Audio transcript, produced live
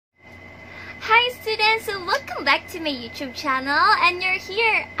students! So welcome back to my YouTube channel, and you're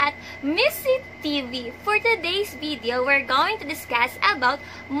here at MsC TV. For today's video, we're going to discuss about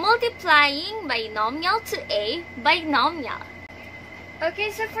multiplying binomial to a binomial.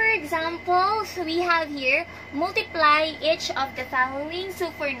 Okay, so for example, so we have here, multiply each of the following.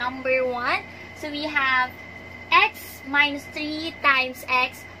 So for number 1, so we have x minus 3 times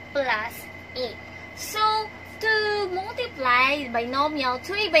x plus 8. So to multiply binomial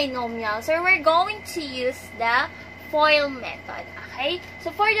to a binomial, so we're going to use the FOIL method. Okay, so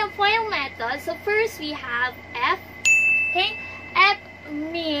for the FOIL method, so first we have f. Okay, f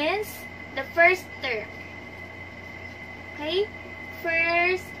means the first term. Okay,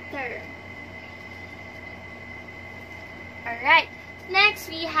 first term. Alright, next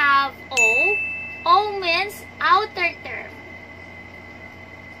we have o. O means outer term.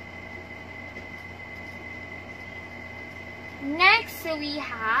 Next, so we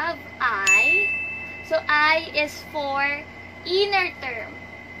have I. So I is for inner term.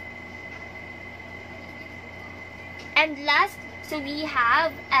 And last, so we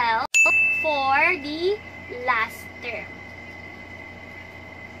have L for the last term.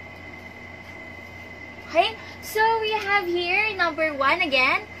 Okay, so we have here number 1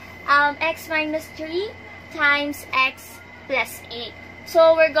 again, x minus 3 times x plus 8.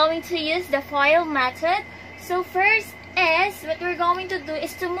 So we're going to use the FOIL method. So first is, what we're going to do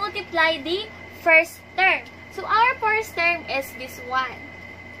is to multiply the first term. So our first term is this one.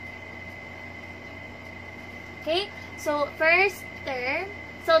 Okay, so first term,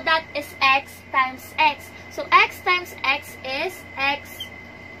 so that is x times x. So x times x is x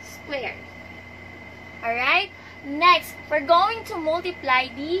squared. Alright, next, we're going to multiply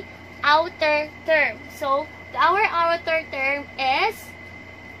the outer term. So our outer term is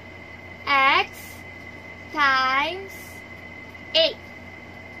x times 8.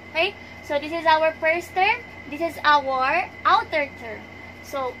 Okay, so this is our first term, this is our outer term.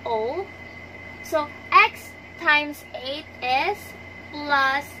 So O, so x times 8 is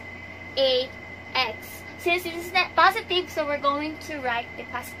plus 8x. Since this is not positive, so we're going to write the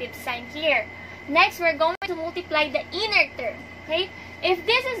positive sign here. Next, we're going to multiply the inner term. Okay, if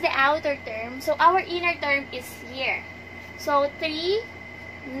this is the outer term, so our inner term is here. So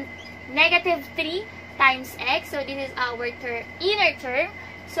negative 3 times x, so this is our inner term.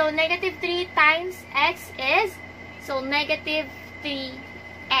 So negative 3 times x is, so negative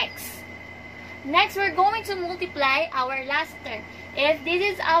 3x. Next, we're going to multiply our last term. If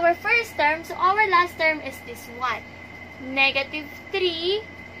this is our first term, so our last term is this one. Negative 3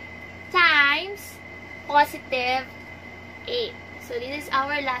 times positive 8. So this is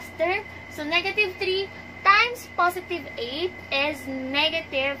our last term. So negative 3 times positive 8 is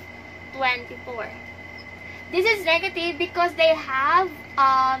negative 24. This is negative because they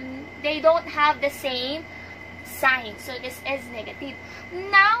don't have the same sign. So this is negative.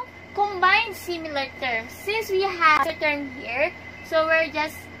 Now, combine similar terms. Since we have a term here, so we're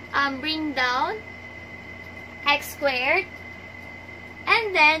just bring down x squared,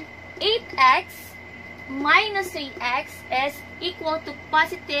 and then 8x minus 3x is equal to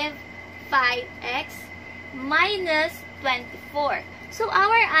positive 5x minus 24. So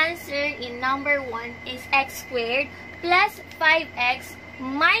our answer in number 1 is x squared plus 5x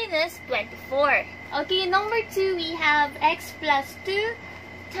minus 24. Okay, number 2, we have x plus 2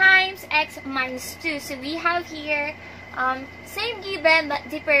 times x minus 2. So we have here same given but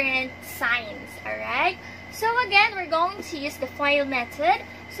different signs. Alright, so again, we're going to use the FOIL method.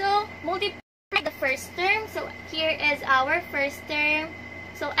 So multiply the first term. So here is our first term.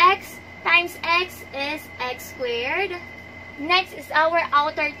 So x times x is x squared. Next is our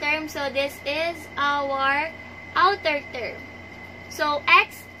outer term. So this is our outer term. So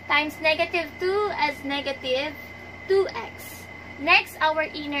x times negative 2 is negative 2x. Next, our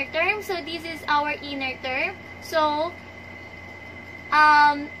inner term. So this is our inner term. So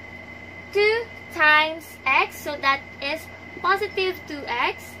 2 times x. So that is positive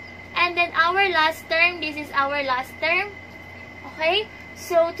 2x. And then our last term, this is our last term. Okay,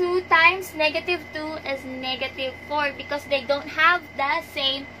 so 2 times negative 2 is negative 4 because they don't have the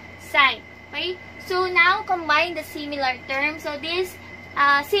same sign. Okay, so now combine the similar terms. So this,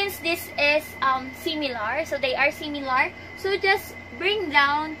 since this is similar, so they are similar, so just bring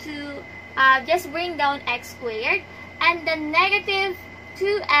down x squared, and the negative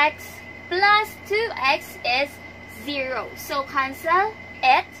 2x plus 2x is 0. So cancel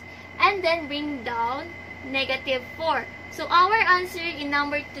it, and then bring down negative 4. So our answer in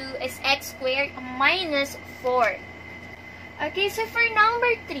number 2 is x squared minus 4. Okay, so for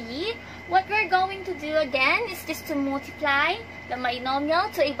number 3, what we're going to do again is just to multiply the binomial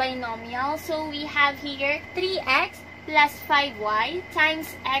to a binomial. So we have here 3x plus 5y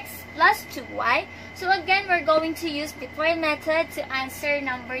times x plus 2y. So again, we're going to use the FOIL method to answer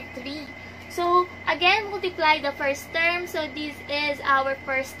number 3. So again, multiply the first term. So this is our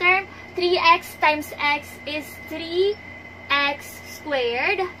first term. 3x times x is 3x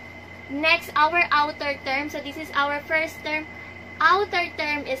squared. Next, our outer term. So this is our first term. Outer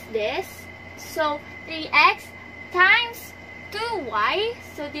term is this. So 3x times 2y.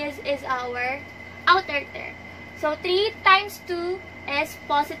 So this is our outer term. So 3 times 2 is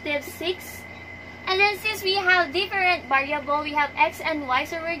positive 6. And then since we have different variable, we have x and y.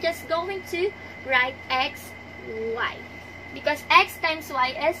 So we're just going to write x, y. Because x times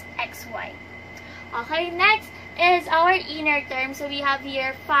y is xy. Okay, next is our inner term. So we have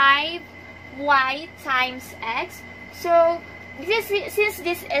here 5y times x. So since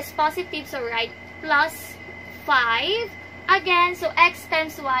this is positive, so write plus 5. Again, so x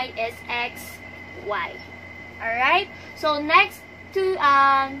times y is xy. Alright, so next to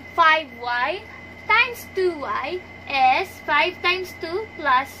 5y times 2y is 5 times 2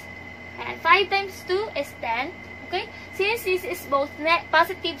 plus 5 times 2 is 10. Okay, since this is both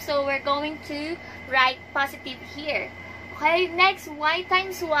positive, so we're going to write positive here. Okay, next y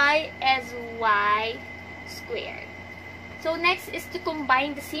times y is y squared. So next is to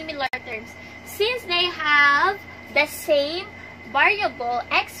combine the similar terms. Since they have the same variable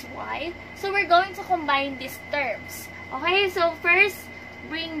xy, so we're going to combine these terms. Okay, so first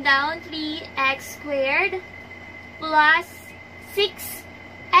bring down 3x squared plus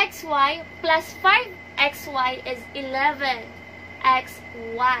 6xy plus 5xy is 11xy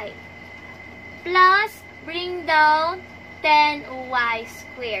plus bring down 10y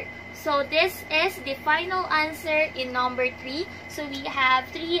squared. So this is the final answer in number 3. So we have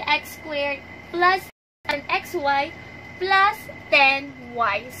 3x squared plus 10xy plus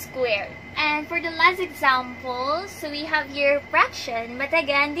 10y squared. And for the last example, so we have here fraction, but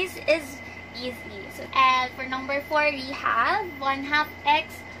again, this is easy. So, and for number 4, we have 1/2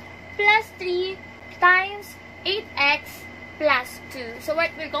 x plus 3 times 8x plus 2. So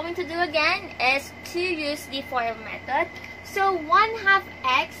what we're going to do again is to use the FOIL method. So 1/2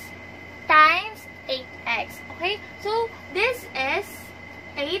 x times 8x. Okay, so this is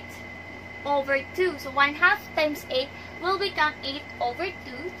 8 over 2. So 1/2 times 8 will become 8 over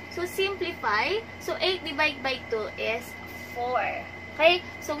 2. So simplify. So 8 divided by 2 is 4. Okay,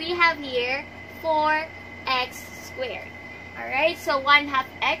 so we have here 4x squared. Alright, so 1/2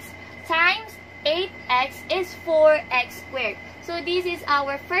 x times 8x is 4x squared. So this is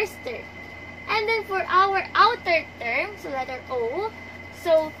our first term. And then for our outer term, so letter O,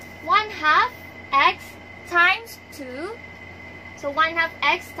 so 1/2 x times 2. So 1/2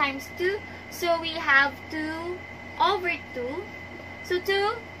 x times 2. So we have 2 over 2. So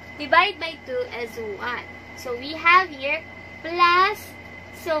 2 divided by 2 is 1. So we have here plus,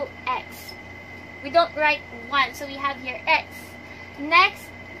 so x. We don't write 1, so we have here x. Next,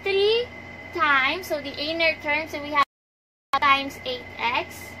 3 times, so the inner term, so we have times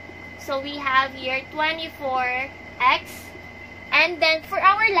 8x. So we have here 24x. And then for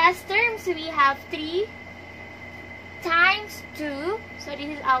our last term, so we have 3 times 2. So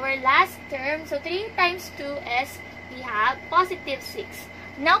this is our last term. So 3 times 2 is, we have positive 6.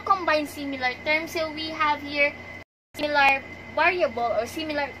 Now combine similar terms. So we have here similar variable or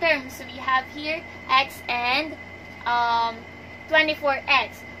similar terms. So we have here x and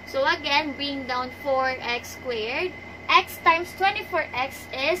 24x. So again, bring down 4x squared. X times 24x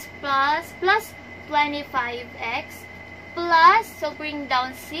is plus 25x plus, so bring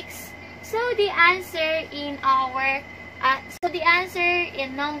down 6. So the answer in our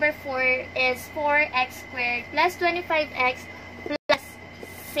number 4 is 4x squared plus 25x plus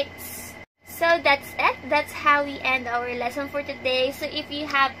 6. So that's it. That's how we end our lesson for today. So if you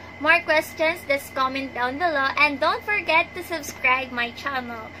have more questions, just comment down below. And don't forget to subscribe my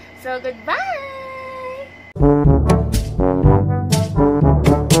channel. So goodbye!